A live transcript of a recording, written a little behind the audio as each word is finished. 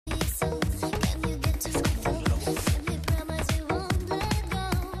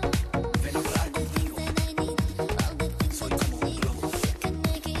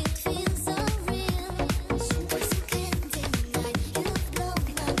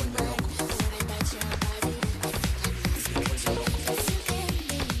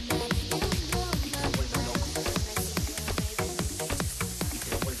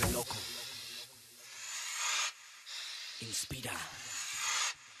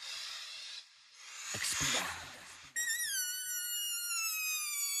Respira.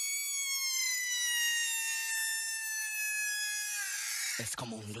 Es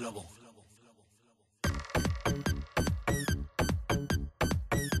como un globo.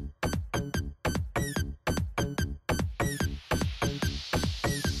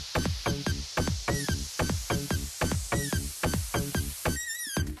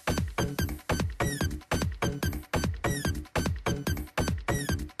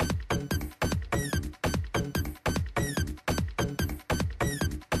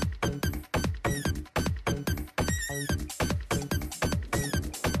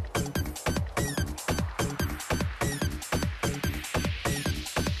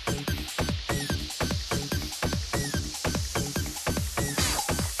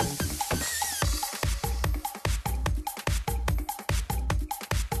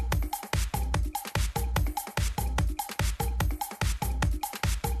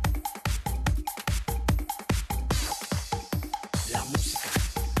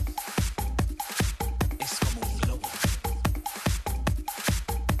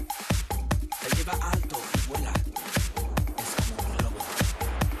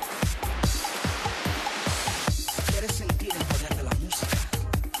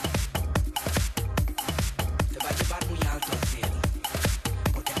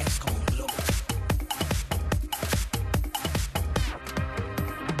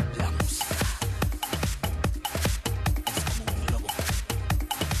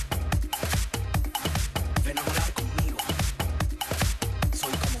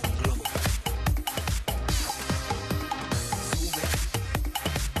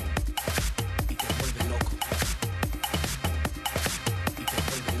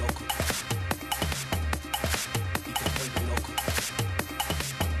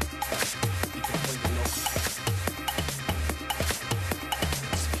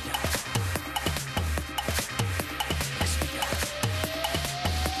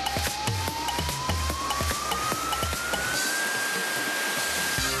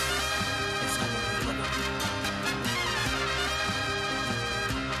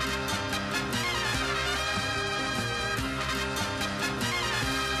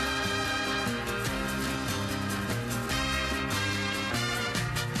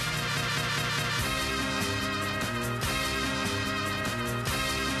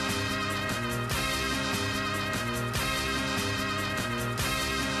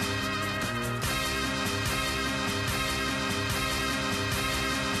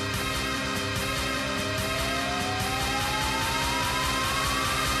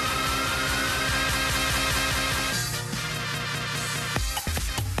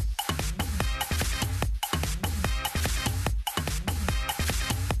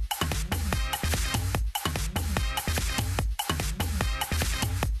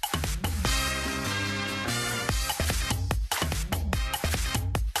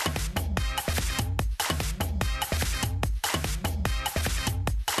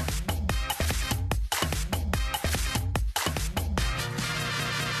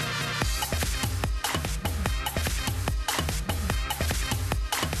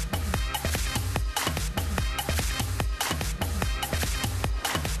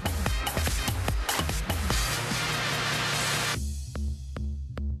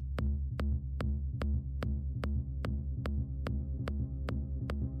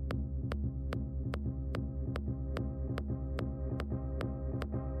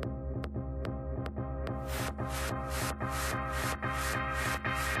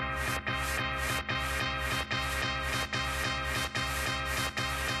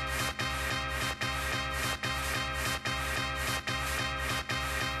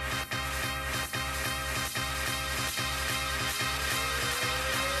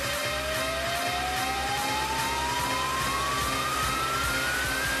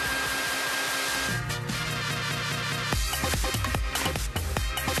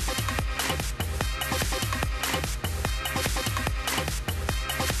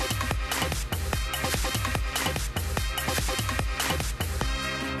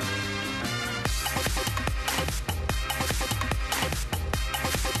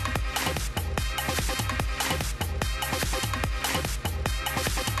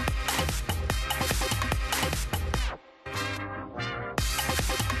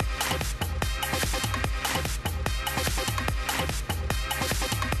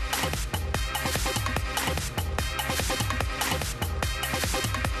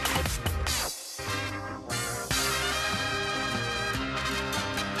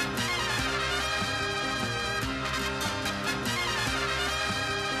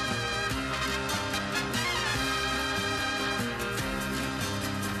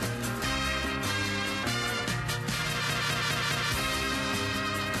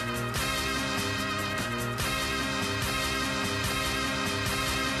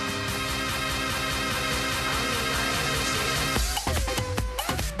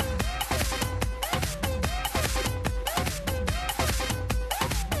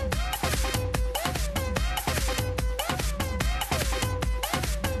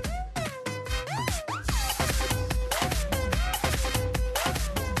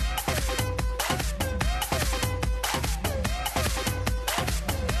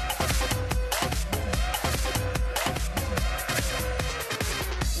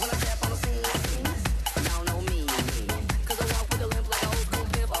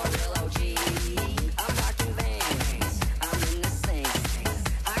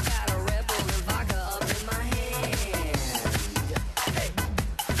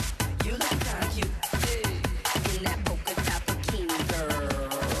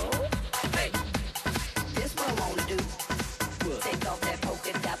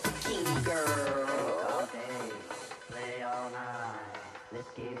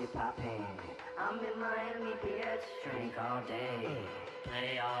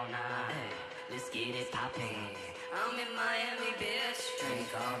 all night. Let's get it poppin'. I'm in Miami, bitch. Drink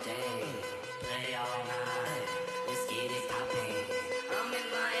all day, play all night. Let's get it poppin'. I'm in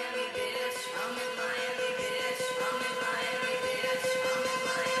Miami, bitch. I'm in Miami, bitch. I'm in Miami, bitch. I'm in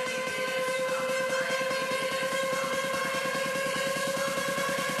Miami, bitch. I'm in Miami, bitch.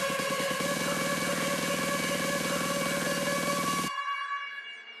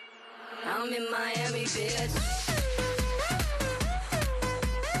 I'm in Miami, bitch.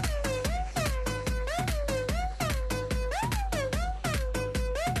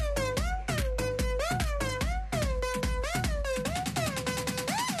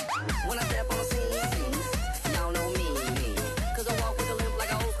 When I step on the scene, y'all know me. Cause I walk with a limp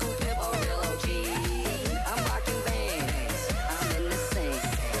like an old school pimp or a real OG. I'm rocking bands, I'm in the scene.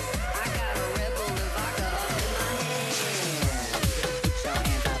 I got a Red Bull and vodka up in my hand. Put your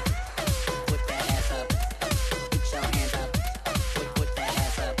hands up, put that ass up. Put your hands up, put that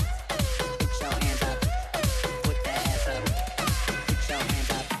ass up. Put your hands up, put that ass up. Put your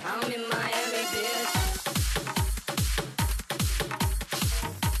hands up. I'm in Miami, bitch.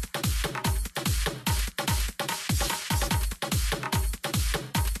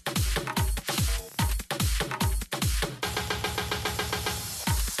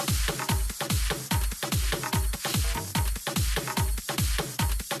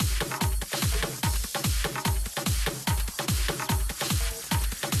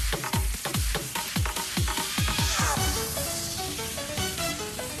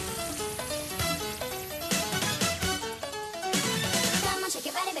 Come on, shake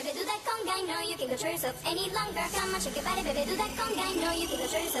your body, baby, do that conga. No, you can't control yourself any longer. Come on, shake your body, baby, do that conga. No, you can't